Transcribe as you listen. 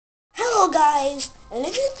Hello guys, and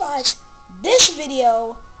if you thought this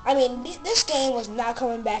video, this game was not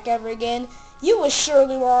coming back ever again, you were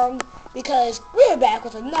surely wrong, because we're back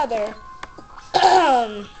with another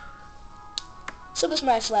Super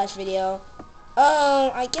Smash Slash video.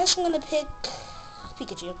 I guess I'm gonna pick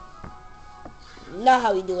Pikachu. Not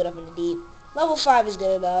how we do it up in the deep. Level 5 is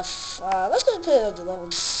good enough. Let's go put it up to level...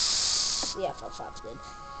 Yeah, level 5 is good.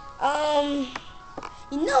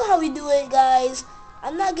 You know how we do it, guys.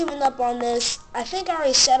 I'm not giving up on this. I think I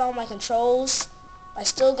already set all my controls. I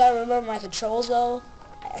still gotta remember my controls, though.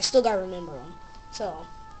 I still gotta remember them. So,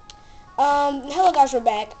 hello guys, we're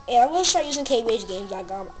back. And I'm gonna start using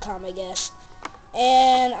KBHGames.com, I guess.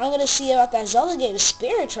 And I'm gonna see about that Zelda game,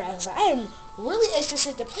 Spirit Tracks. I am really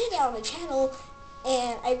interested to play that on the channel.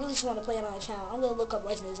 And I really just want to play it on the channel. I'm going to look up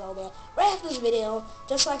Legend of Zelda right after this video,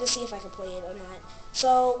 just so I can see if I can play it or not.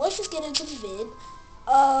 So, let's just get into the vid.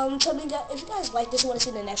 Tell me if you guys like this and want to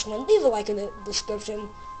see the next one, leave a like in the description.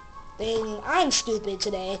 I'm stupid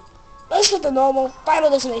today. Let's get the normal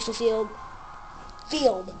Final Destination field.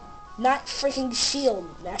 Not freaking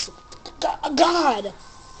shield. That's God.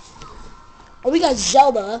 Oh, we got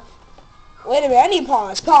Zelda. Wait a minute, I need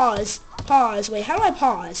pause. Pause. Wait, how do I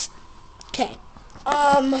pause? Okay.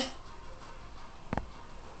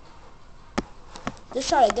 Just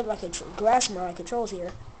try to get my grasp my controls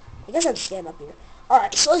here. I guess I have to stand up here.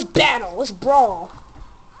 Alright, so let's battle. Let's brawl.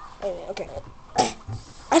 Wait a minute, okay.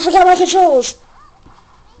 I forgot my controls.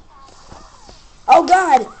 Oh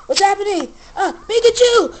God, what's happening?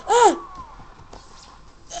 Pikachu!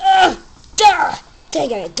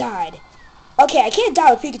 Dang it, I died. Okay, I can't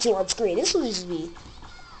die with Pikachu on screen. This will just be...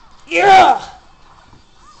 Yeah!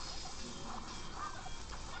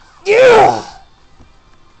 Yeah!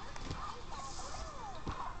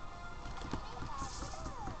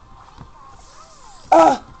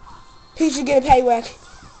 Pikachu get a patty whack.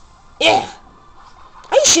 Yeah!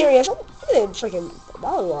 Are you serious? I'm gonna freaking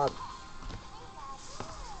monologue.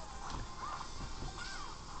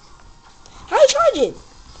 How are you charging?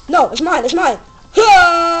 No, it's mine, it's mine.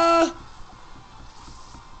 Yeah!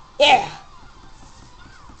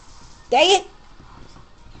 Dang it!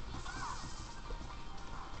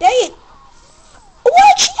 Dang it!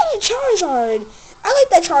 What? She got a Charizard! I like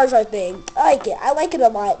that Charizard thing. I like it. I like it a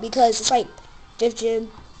lot because it's like 5th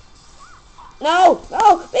gen. No!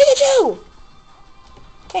 Pikachu!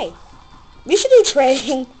 Okay. We should do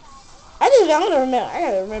training. I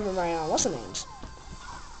gotta remember my, what's the names?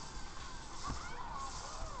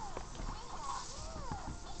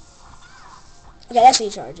 Okay, that's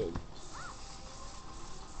me charging.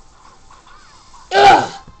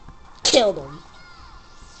 Ugh! Killed him.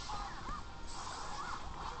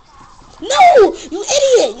 No! You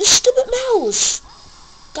idiot! You stupid mouse!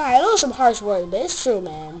 God, I know some harsh words, but it's true,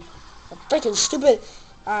 man. A freaking stupid,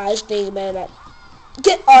 this thing, man.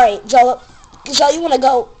 Alright, Zelda. So you wanna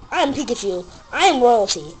go? I'm Pikachu. I'm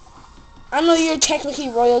royalty. I know you're technically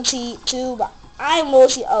royalty, too, but I'm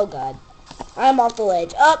royalty. Oh, God. I'm off the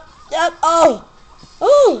ledge. Up, oh!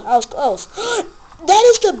 Oh, I was close. That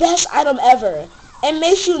is the best item ever. It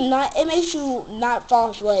makes you not fall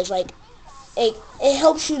off the ledge, like, it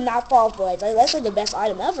helps you not fall off the ledge. Like, that's like the best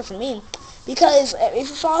item ever for me. Because if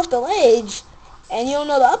you fall off the ledge and you don't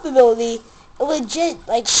know the up ability, it legit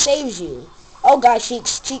like saves you. Oh God, cheek.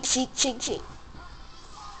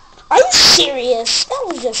 Are you serious? That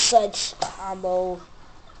was just such combo.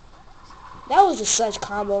 That was just such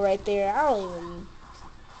combo right there. I don't even...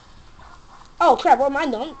 Oh crap, what am I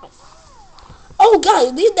doing? Oh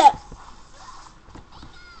God, leave that...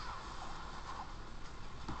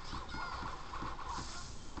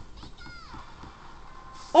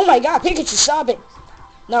 Oh my God, Pikachu, stop it.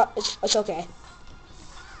 No, it's okay.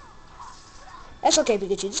 That's okay,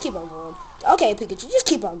 Pikachu, just keep on going. Okay, Pikachu, just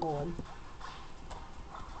keep on going.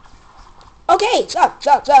 Okay, stop.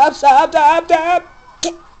 Okay.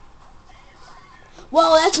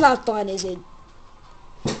 Well, that's not fun, is it?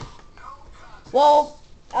 Well,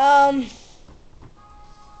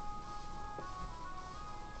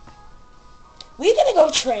 we're gonna go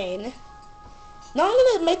train. Now I'm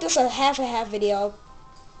gonna make this a half video.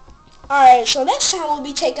 Alright, so next time we'll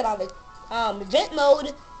be taking on the event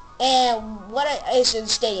mode and what is in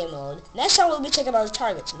stadium mode. Next time we'll be taking on the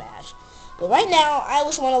target smash. But right now, I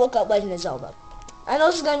just want to look up Legend of Zelda. I know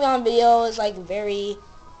this is gonna be on video. It's like very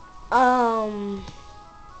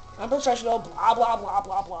unprofessional. Blah blah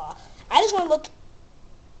blah. I just want to look.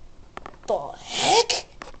 The heck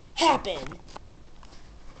happened?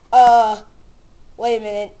 Wait a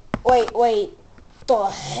minute. Wait. The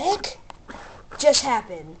heck just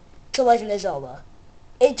happened to Legend of Zelda?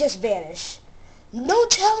 It just vanished. No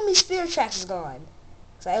telling me Spirit Tracks is gone.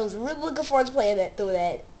 So I was really looking forward to playing that through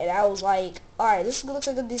that, and I was like, alright, this looks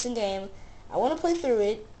like a decent game. I want to play through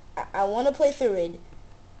it. I want to play through it.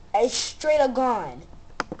 It's straight up gone.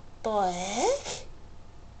 The heck?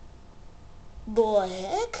 The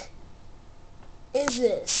heck is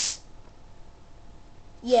this?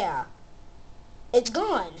 Yeah, it's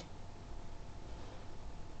gone.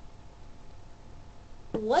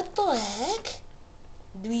 What the heck?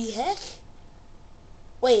 The heck?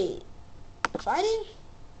 Wait, fighting?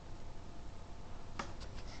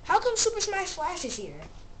 How come Super Smash Flash is here?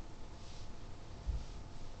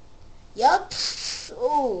 Yup.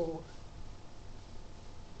 Ooh.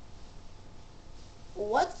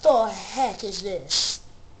 What the heck is this?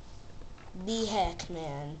 The heck,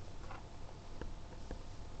 man.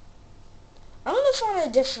 I'm gonna find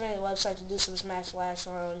a different website to do some Smash Flash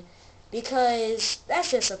on, because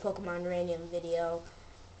that's just a Pokemon Random video.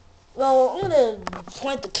 Well, I'm gonna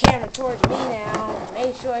point the camera towards me now and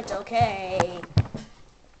make sure it's okay.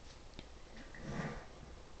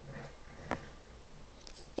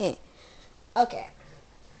 Yeah. Okay.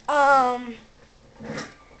 Hello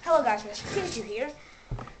guys, Mr. Pikachu here.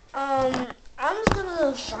 I'm just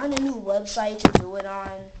gonna find a new website to do it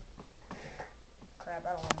on. Crap,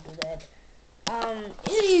 I don't want to do that.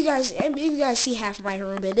 If you guys see half of my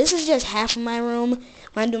room, but this is just half of my room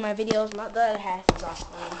when I do my videos. Not the other half is off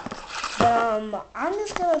screen. But I'm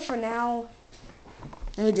just gonna, for now,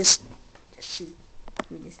 let me just see.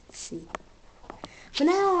 For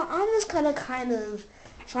now, I'm just gonna kind of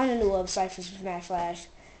find a new website for Smash Flash,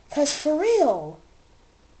 cause for real,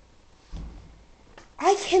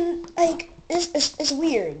 I can, like, it's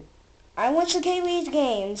weird. I went to KBH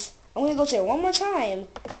Games. I'm gonna go there one more time.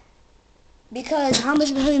 Because how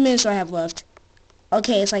many minutes do I have left?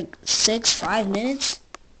 Okay, it's like 5 minutes.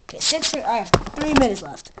 Okay, I have 3 minutes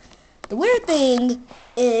left. The weird thing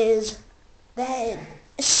is that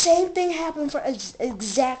the same thing happened for I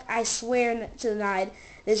swear to God,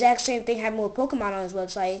 the exact same thing happened with Pokemon on his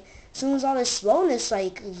website. As soon as all this slowness,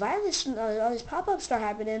 like virus, all these pop-ups start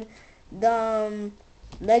happening, the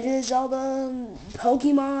Legend of Zelda,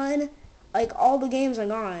 Pokemon, like all the games are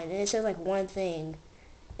gone, and it says like one thing.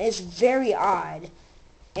 It's very odd,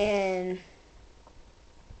 and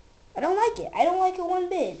I don't like it. I don't like it one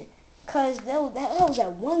bit, because that was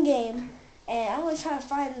that one game, and I was trying to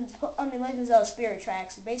find Legend of Zelda Spirit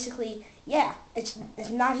Tracks. Basically, yeah, it's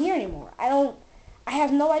not here anymore. I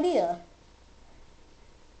have no idea.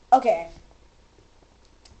 Okay,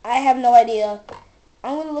 I have no idea.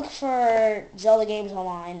 I'm gonna look for Zelda games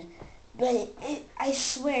online. But I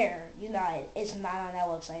swear, you know, it's not on that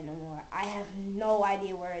website no more. I have no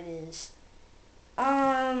idea where it is.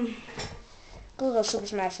 Google Super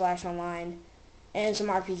Smash Flash online and some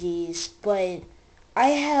RPGs, but I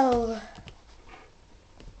have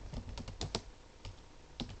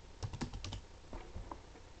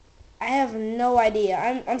no idea.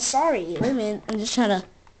 I'm sorry. Wait a minute. I'm just trying to.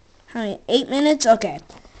 How many? 8 minutes? Okay.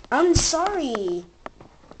 I'm sorry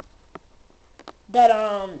that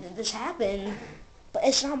this happened, but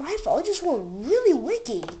it's not my fault. It just went really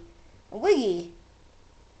wiggy.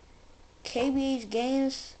 KBH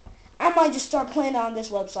Games. I might just start playing on this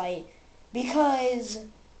website, because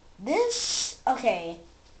this, okay.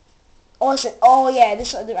 Oh yeah, the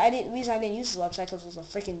reason I didn't use this website because it was a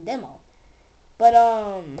freaking demo. But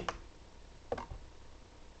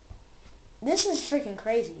this is freaking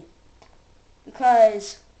crazy,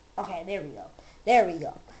 because okay, there we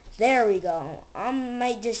go. I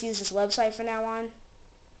might just use this website from now on.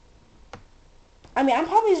 I mean, I'm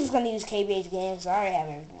probably just going to use KBH Games. I already have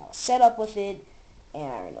everything else set up with it. And I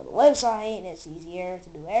already know the website. And it's easier to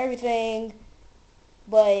do everything.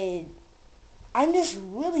 But I'm just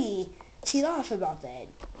really teed off about that.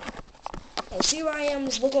 And see where I am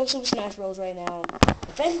just looking at Super Smash Bros. Right now.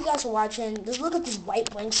 Thank you guys for watching. Just look at this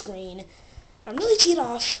white blank screen. I'm really teed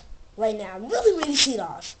off right now. I'm really teed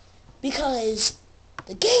off. Because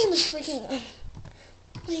the game is freaking,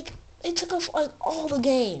 like, it took off like all the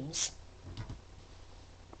games.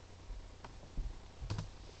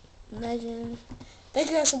 Imagine. Thank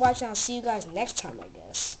you guys for watching. I'll see you guys next time, I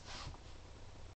guess.